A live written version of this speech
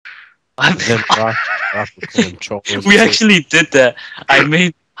Then rock become chocolates. We actually did that. I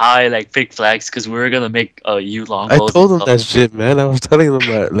made high like big flags because we were gonna make you I longbows and told them stuff. that shit, man. I was telling them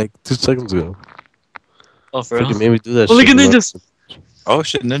that like 2 seconds ago. Oh, for real? Freaking made me do that Oh, look shit. at Look. ninjas. Oh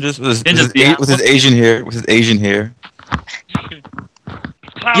shit, ninjas Ninjas, do you have with one? his Asian hair, with his Asian hair.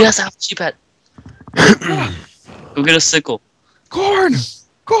 Cloud. Yes, I have a cheapette. Go get a sickle. Corn,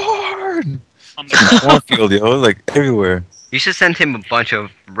 corn. I'm the Cornfield, yo, like everywhere. You should send him a bunch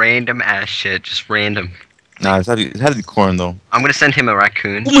of random ass shit, just random. Nah, it had to be corn though. I'm gonna send him a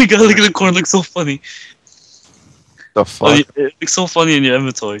raccoon. Oh my god, look at the corn. Looks so funny. The Oh, fuck? it looks so funny in your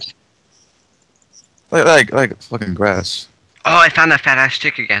inventory. Like fucking grass. Oh, I found that fat ass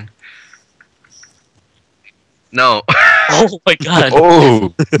chick again. No. Oh my god.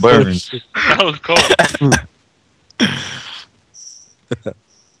 Oh, burn. that was cool.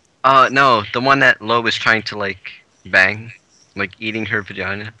 No, the one that Lo was trying to like bang, like eating her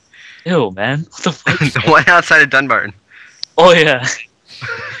vagina. Ew, man. What the fuck? The one outside of Dunbarton. Oh yeah.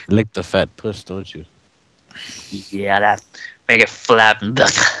 Lick the fat puss, don't you? Yeah, that. Make it flap and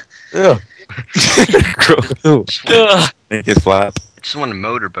Yeah. Gross. Ugh. Make it flap. I just want to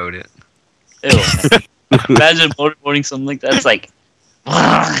motorboat it. Ew. Man. Imagine motorboarding something like that. It's like.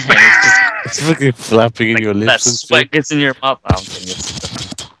 And it's just It's fucking flapping in like your that lips and sweat shit. gets in your mouth. I don't think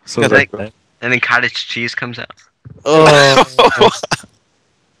it's. So Like- that. And then cottage cheese comes out. Oh,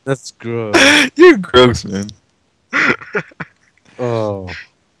 that's gross. You're gross, man. Oh,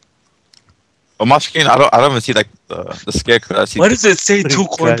 On my screen, I don't even see like the scarecrow. I see Why does it say 2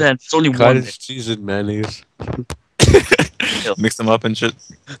 corn plants? It's only one. cottage cheese and mayonnaise. mix them up and shit.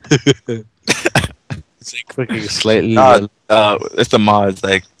 It's like fucking slightly. It's the mods.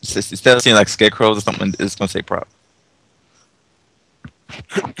 Like instead of seeing like scarecrows or something, it's gonna say prop.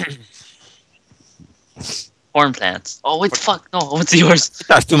 Corn plants. Oh wait, fuck no. What's yours?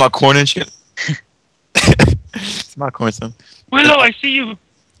 I steal my corn and shit. It's my corn, son. Willow, I see you.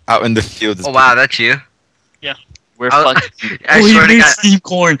 Out in the field. Oh wow, that's you. We're I'll- fucking. I Oh, he swear to made God, steamed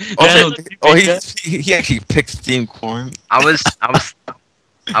corn. Oh, Nano, shit. did you Oh, make that? he actually picked steamed corn. I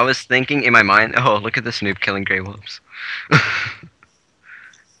was thinking in my mind, oh look at the Snoop killing Grey Wolves.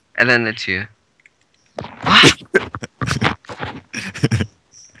 And then it's you.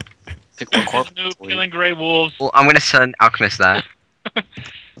 Pick one corn. Snoop killing gray wolves. Well, I'm gonna send Alchemist that.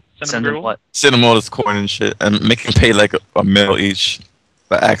 Send him what? Send him all this corn and shit, and make him pay like a mil each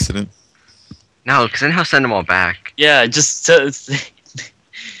by accident. No, because then he'll send them all back. Yeah, just just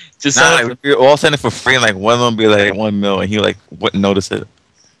Nah, send like, we all send it for free, and like one of them be like 1 mil, and he like wouldn't notice it.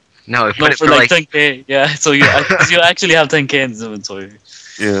 No, no, put it for like 10k. Yeah, so you actually have 10k in his inventory.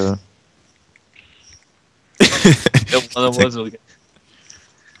 Yeah. Yep, one of those will get-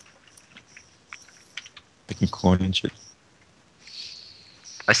 Picking corn and shit.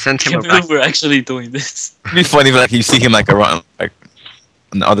 I sent him a Can't believe rack. we're actually doing this. It'd be funny if like you see him like around like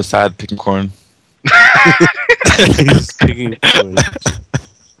on the other side picking corn. He's picking corn.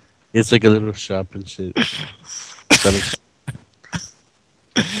 It's like a little shop and shit. Selling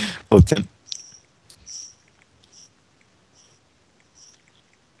Oh, 10.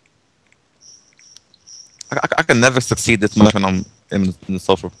 I can never succeed this much when I'm in the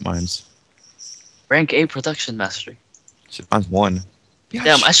sulfur mines. Rank A production mastery. Shit, mine's 1.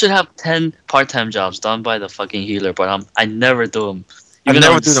 Damn, I should have 10 part-time jobs done by the fucking healer, but I never do them. I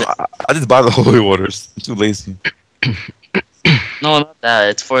never do them. I just buy the holy waters. I'm too lazy. No, not that.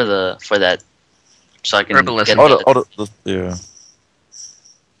 It's for that. So I can Herbalist. get Yeah.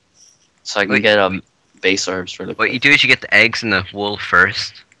 so I can Wait. get base herbs really What quick. you do is you get the eggs and the wool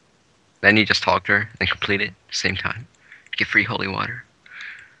first. Then you just talk to her and complete it at the same time. Get free holy water.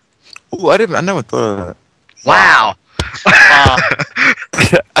 Ooh, I never thought of that. Wow!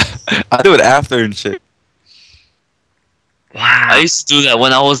 I do it after and shit. Wow. I used to do that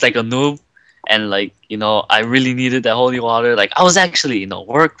when I was like a noob, and like I really needed that holy water. Like I was actually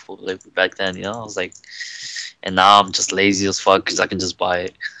workful like back then. I was like, and now I'm just lazy as fuck because I can just buy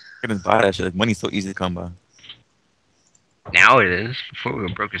it. I can just buy that shit. Like, money's so easy to come by. Now it is. Before we were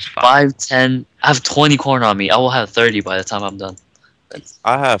broke as fuck. 5, 10. I have 20 corn on me. I will have 30 by the time I'm done.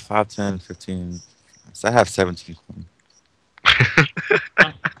 I have 5, 10, 15. So I have 17 corn.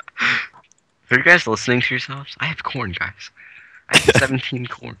 Are you guys listening to yourselves? I have corn, guys. I have 17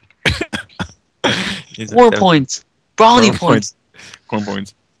 corn. He's 4 at points. Brownie Corn points. Corn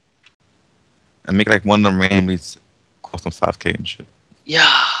points. And make like one of them randomly cost them 5k and shit. Yeah.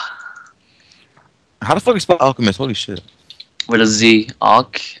 How the fuck you spell Alchemist? Holy shit. With a Z.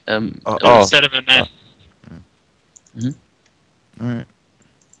 Alk. Oh. Instead of an S. Alright.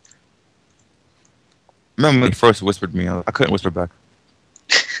 Remember when you first whispered me? I couldn't whisper back.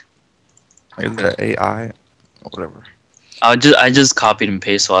 Is that AI or whatever? I just copied and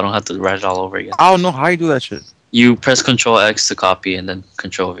paste so I don't have to write it all over again. I don't know how you do that shit. You press Control X to copy and then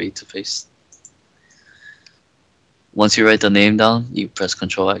Control V to paste. Once you write the name down, you press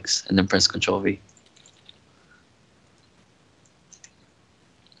Control X and then press Control V.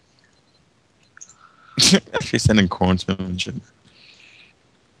 Actually sending corn to him and shit.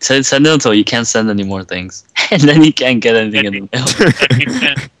 Send it until you can't send any more things. And then you can't get anything in the mail. That makes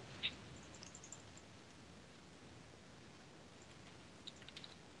sense.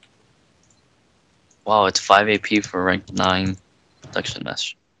 Wow, it's 5 AP for rank 9 Protection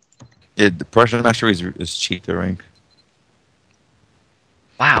Mesh. Yeah, the Prussian mastery is cheap to rank.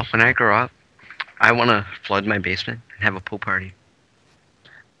 Wow, when I grow up, I want to flood my basement and have a pool party.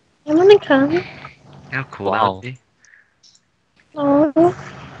 I wanna come. You know how cool that Wow. would be? Oh,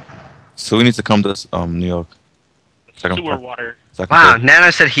 So we need to come to New York. Second Sewer floor. water. Second Wow, floor.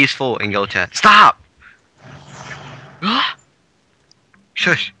 Nano said he's full in Go Chat. Stop!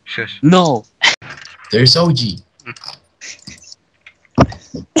 Shush, shush. No! There's OG.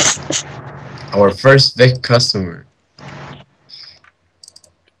 Our first Vic customer.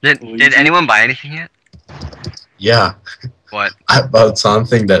 Did anyone buy anything yet? Yeah, What? I bought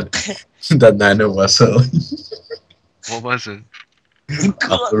something that that Nano was selling. What was it?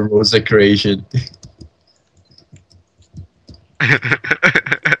 A Rosa creation.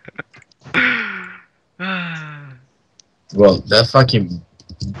 Well, that fucking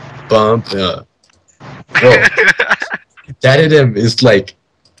bump. Well, that item is like,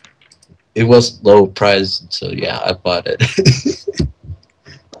 it was low price, so yeah, I bought it.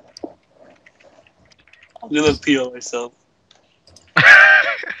 I'm gonna pee on myself.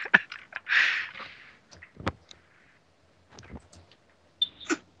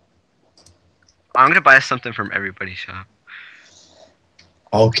 I'm gonna buy something from everybody's shop.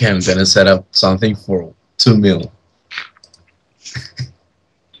 Okay, I'm gonna set up something for 2 mil.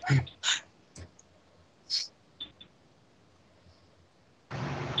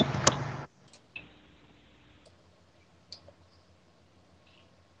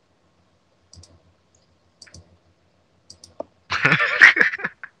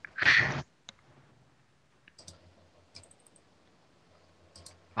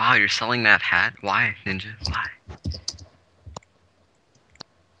 Wow, you're selling that hat? Why, Ninja? Why?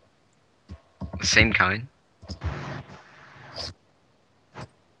 The same kind?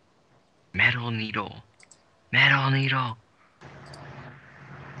 Metal needle. Metal needle.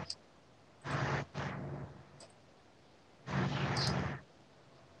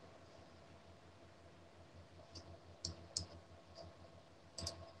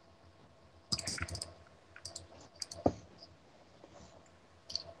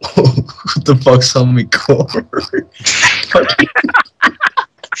 What the fuck's on me core?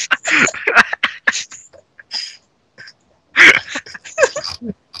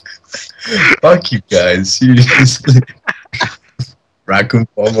 Fuck you guys, seriously. Raccoon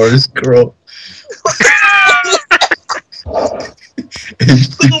farmers grow.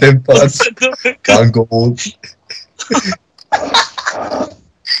 HP 10 pots, 1 gold.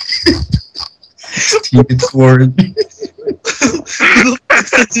 Steamed corn.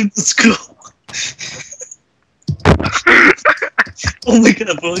 In the school. Oh my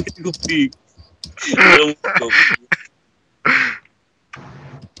god, bro, I gotta go pee. I don't want to go pee.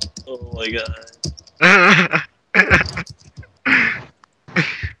 Oh my god.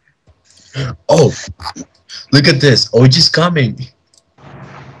 Oh, look at this. OG's coming.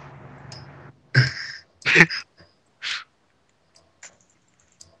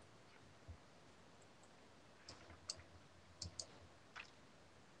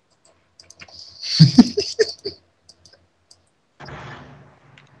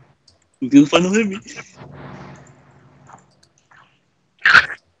 Who's gonna finally hit me?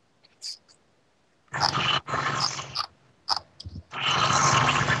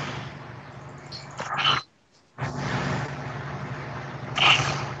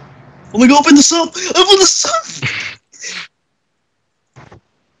 Oh my god, open the sub! Open the sub!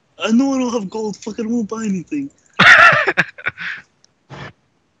 I know I don't have gold, fucking won't buy anything.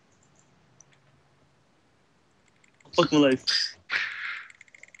 Fuck my life.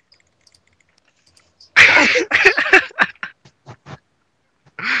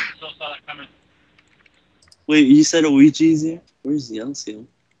 Still saw that coming. Wait, you said Luigi's here? Where is he? I don't see him.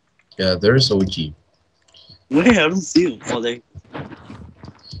 Yeah, there's OG. Where? I don't see him. Oh, there.